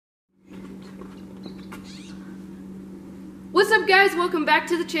What's up guys, welcome back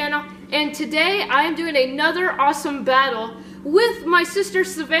to the channel, and today I am doing another awesome battle with my sister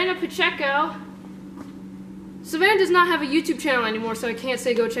Savannah Pacheco. Savannah does not have a YouTube channel anymore, so I can't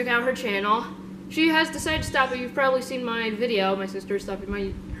say go check out her channel. She has decided to stop it. You've probably seen my video, my sister stopping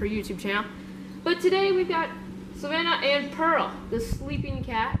her YouTube channel. But today we've got Savannah and Pearl, the sleeping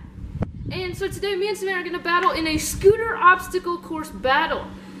cat. And so today me and Savannah are going to battle in a scooter obstacle course battle.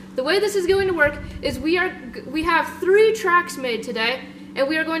 The way this is going to work is we have 3 tracks made today, and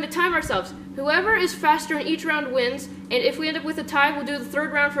we are going to time ourselves. Whoever is faster in each round wins, and if we end up with a tie, we'll do the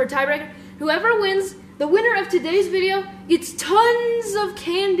 3rd round for a tiebreaker. Whoever wins, the winner of today's video gets tons of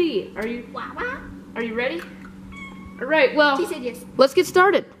candy. Are you ready? All right, well, she said yes. Let's get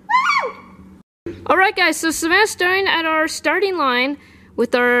started. All right, guys, so Savannah's starting at our starting line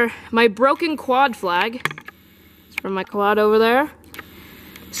with my broken quad flag. It's from my quad over there.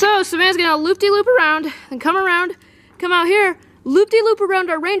 So Savannah's gonna loop-de-loop around, and come out here, loop-de-loop around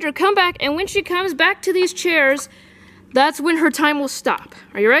our ranger, come back, and when she comes back to these chairs, that's when her time will stop.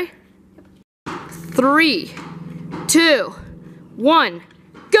 Are you ready? 3, 2, 1,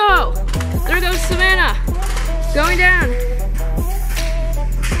 go! There goes Savannah, going down.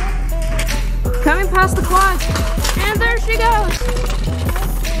 Coming past the quad, and there she goes.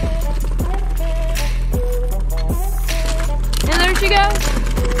 And there she goes.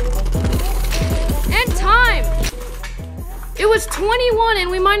 And time! It was 21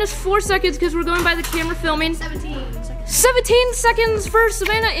 and we minus 4 seconds because we're going by the camera filming. 17 seconds. 17 seconds for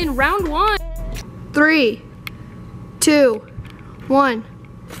Savannah in round 1. 3, 2, 1,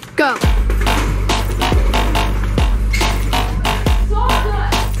 go.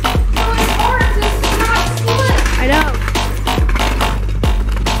 I know.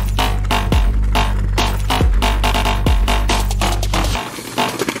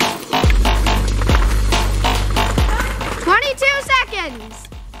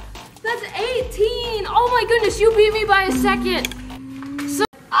 That's 18. Oh my goodness, you beat me by a second. So,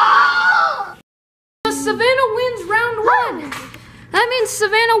 so Savannah wins round 1. That means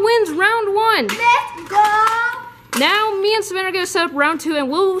Savannah wins round 1. Let's go. Now me and Savannah are gonna set up round 2, and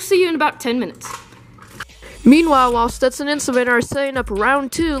we'll see you in about 10 minutes. Meanwhile, while Stetson and Savannah are setting up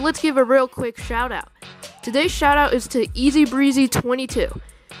round 2, let's give a real quick shout out. Today's shout out is to BreeZy 22.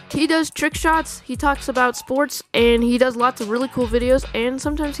 He does trick shots, he talks about sports, and he does lots of really cool videos, and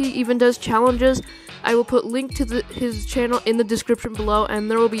sometimes he even does challenges. I will put link to his channel in the description below,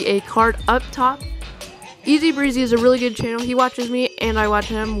 and there will be a card up top. BreeZy is a really good channel. He watches me, and I watch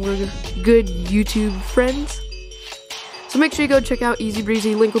him. We're good YouTube friends. So make sure you go check out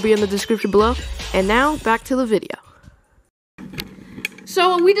BreeZy. Link will be in the description below. And now, back to the video.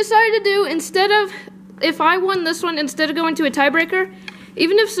 So what we decided to do, if I won this one, instead of going to a tiebreaker,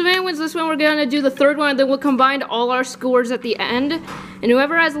 even if Savannah wins this one, we're going to do the 3rd one, and then we'll combine all our scores at the end. And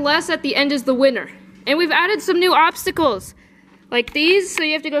whoever has less at the end is the winner. And we've added some new obstacles, like these, so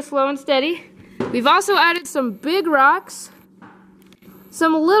you have to go slow and steady. We've also added some big rocks,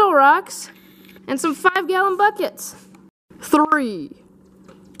 some little rocks, and some 5-gallon buckets. 3,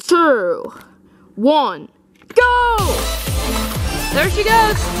 2, 1, go! There she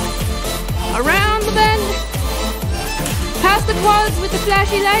goes. Around the bend. Past the quads with the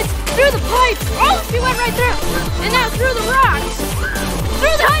flashy lights, through the pipes, oh, she went right through, and now through the rocks,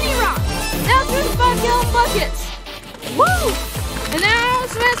 through the honey rock, now through the 5-gallon buckets, woo, and now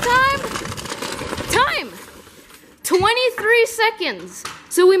Savannah's time, 23 seconds,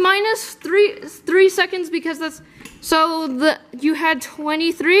 so we minus 3 seconds because that's, so you had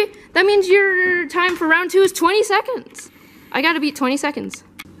 23, that means your time for round 2 is 20 seconds, I gotta beat 20 seconds,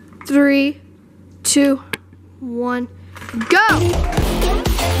 3, 2, 1, go!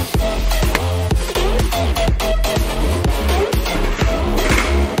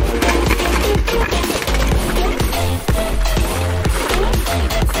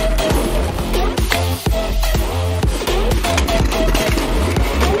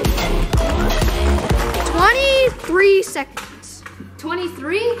 Seconds.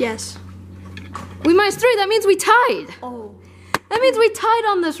 23? Yes. We minus 3, that means we tied. Oh. That means we tied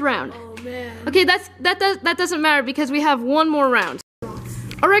on this round. Oh man. Okay, that doesn't matter because we have 1 more round.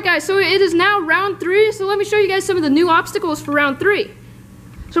 Alright guys, so it is now round 3, so let me show you guys some of the new obstacles for round 3.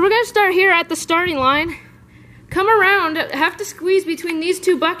 So we're gonna start here at the starting line. Come around, have to squeeze between these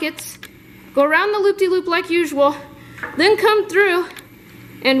 2 buckets. Go around the loop-de-loop like usual. Then come through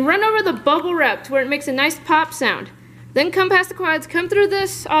and run over the bubble wrap to where it makes a nice pop sound. Then come past the quads, come through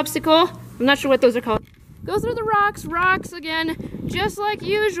this obstacle. I'm not sure what those are called. Go through the rocks again, just like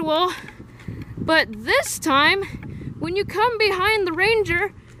usual. But this time, when you come behind the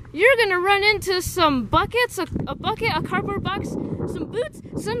ranger, you're gonna run into some buckets, a bucket, a cardboard box, some boots,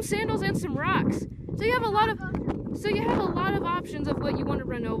 some sandals, and some rocks. So you have a lot of options of what you want to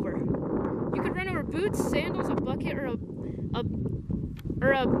run over. You could run over boots, sandals, a bucket, or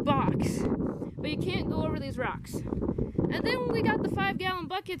a box. But you can't go over these rocks. And then we got the 5-gallon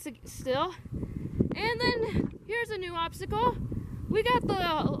buckets still. And then here's a new obstacle. We used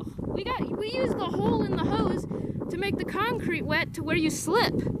the hole in the hose to make the concrete wet to where you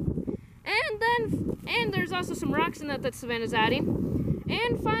slip. And there's also some rocks in that Savannah's adding.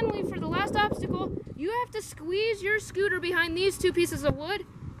 And finally, for the last obstacle, you have to squeeze your scooter behind these 2 pieces of wood,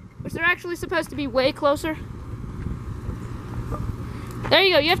 which they're actually supposed to be way closer. There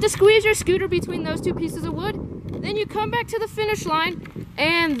you go. You have to squeeze your scooter between those 2 pieces of wood. Then you come back to the finish line,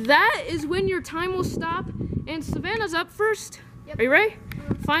 and that is when your time will stop. And Savannah's up first. Yep. Are you ready?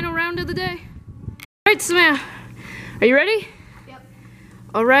 Final round of the day. All right, Savannah. Are you ready? Yep.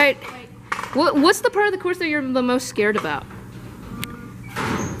 All right. What's the part of the course that you're the most scared about?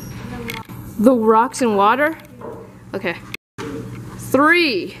 The rocks and water? Okay.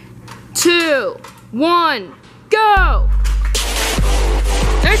 3, 2, 1, go!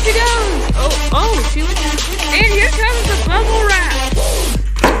 There she goes! Oh, she went down. And here comes the bubble wrap!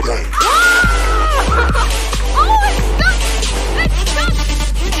 Oh, it's stuck! It's stuck!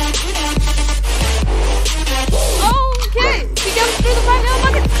 Okay, she comes through the 5-gallon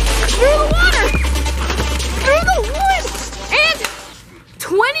bucket, through the water, through the wood, and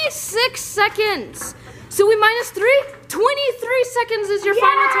 26 seconds. So we minus 3, 23 seconds is your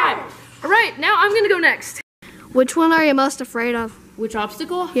final time. All right, now I'm gonna go next. Which one are you most afraid of? Which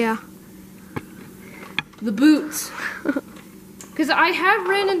obstacle? Yeah. The boots. Because I have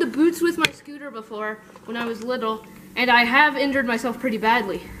ran into boots with my scooter before when I was little, and I have injured myself pretty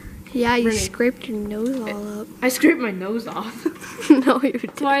badly. Yeah, you scraped your nose all up. I scraped my nose off. No, you didn't.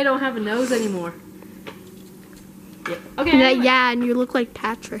 That's why I don't have a nose anymore. Yeah. Okay. Yeah, and you look like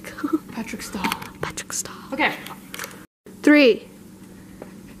Patrick. Patrick Stahl. Patrick Stahl. Okay. 3,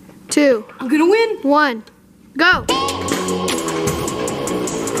 2, I'm gonna win. 1, go!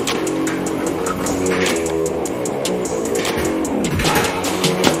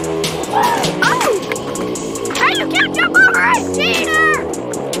 Oh! Hey, you can't jump over it, cheater!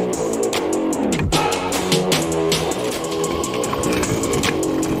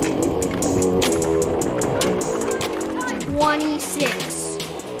 26.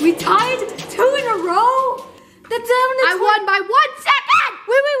 We tied 2 in a row? That's I won by 1 second!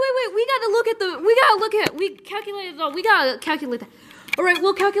 Wait. We calculated it all. We gotta calculate that. All right,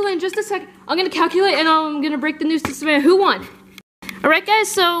 we'll calculate in just a second. I'm gonna calculate and I'm gonna break the news to Savannah. Who won? All right, guys,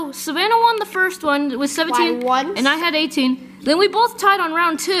 so Savannah won the first one with 17, and I had 18. Then we both tied on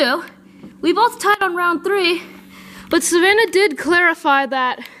round 2. We both tied on round 3, but Savannah did clarify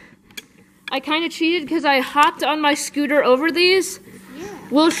that I kind of cheated because I hopped on my scooter over these. Yeah.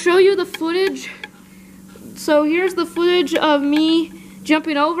 We'll show you the footage. So here's the footage of me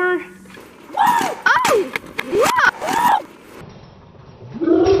jumping over.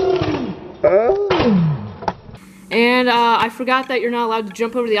 Oh! And I forgot that you're not allowed to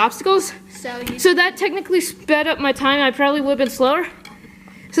jump over the obstacles. So that technically sped up my time. I probably would have been slower.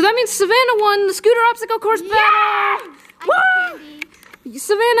 So that means Savannah won the scooter obstacle course battle. Woo!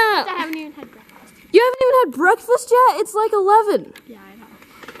 Savannah! I haven't even had breakfast. You haven't even had breakfast yet? It's like 11. Yeah, I know.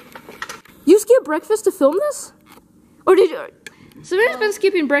 You skipped breakfast to film this? Or did you? Savannah's been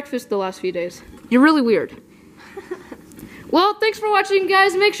skipping breakfast the last few days. You're really weird. Well, thanks for watching,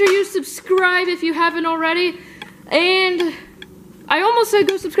 guys. Make sure you subscribe if you haven't already. And I almost said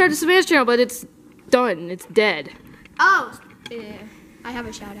go subscribe to Savannah's channel, but it's done. It's dead. Oh, yeah. I have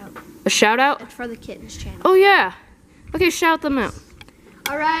a shout out. A shout out? It's for the kittens channel. Oh, yeah. Okay, shout them out.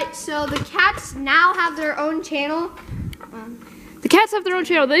 Alright, so the cats now have their own channel. The cats have their own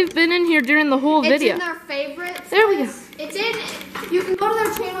channel. They've been in here during the whole video. It's in their favorites. There we go. It's in. You can go to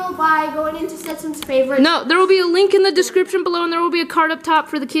their channel by going into Stetson's favorites. No, there will be a link in the description below, and there will be a card up top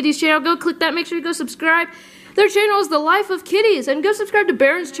for the kitties channel. Go click that. Make sure you go subscribe. Their channel is The Life of Kitties, and go subscribe to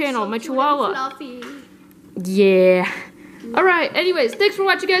Baron's channel, my chihuahua. Yeah. All right. Anyways, thanks for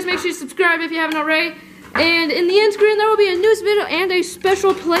watching, guys. Make sure you subscribe if you haven't already. And in the end screen, there will be a news video and a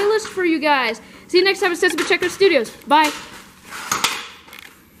special playlist for you guys. See you next time at Stetson Check Studios. Bye.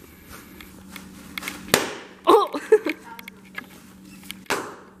 Oh.